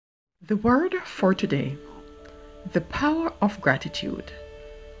The word for today: the power of gratitude.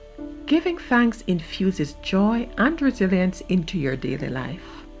 Giving thanks infuses joy and resilience into your daily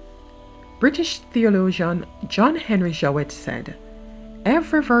life. British theologian John Henry Jowett said,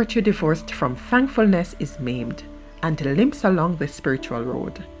 "Every virtue divorced from thankfulness is maimed and limps along the spiritual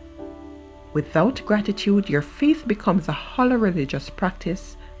road." Without gratitude, your faith becomes a hollow religious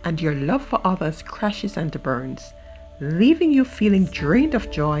practice and your love for others crashes and burns, leaving you feeling drained of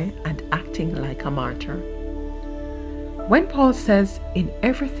joy and acting like a martyr. When Paul says, "In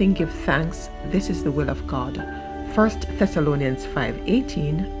everything give thanks, this is the will of God," 1 Thessalonians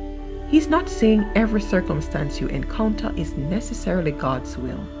 5:18, he's not saying every circumstance you encounter is necessarily God's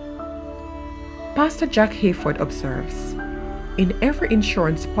will. Pastor Jack Hayford observes, "In every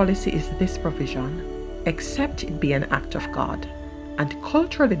insurance policy is this provision, except it be an act of God, and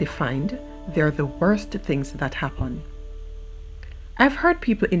culturally defined, they're the worst things that happen." I've heard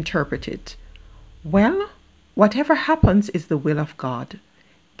people interpret it, "Well, whatever happens is the will of God.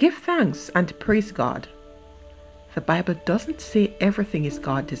 Give thanks and praise God." The Bible doesn't say everything is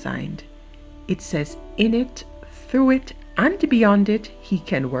God designed. It says in it, through it, and beyond it, He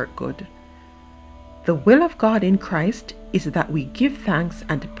can work good. The will of God in Christ is that we give thanks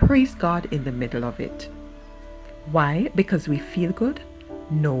and praise God in the middle of it. Why? Because we feel good?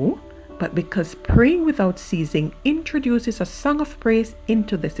 No, but because praying without ceasing introduces a song of praise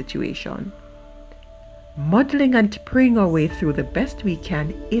into the situation. Muddling and praying our way through the best we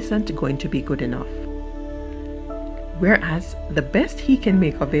can isn't going to be good enough. Whereas the best He can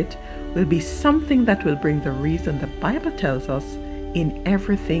make of it will be something that will bring the reason the Bible tells us, "In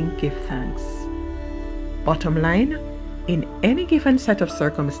everything give thanks." Bottom line, in any given set of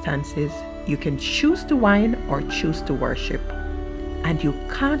circumstances, you can choose to whine or choose to worship. And you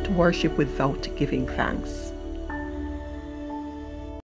can't worship without giving thanks.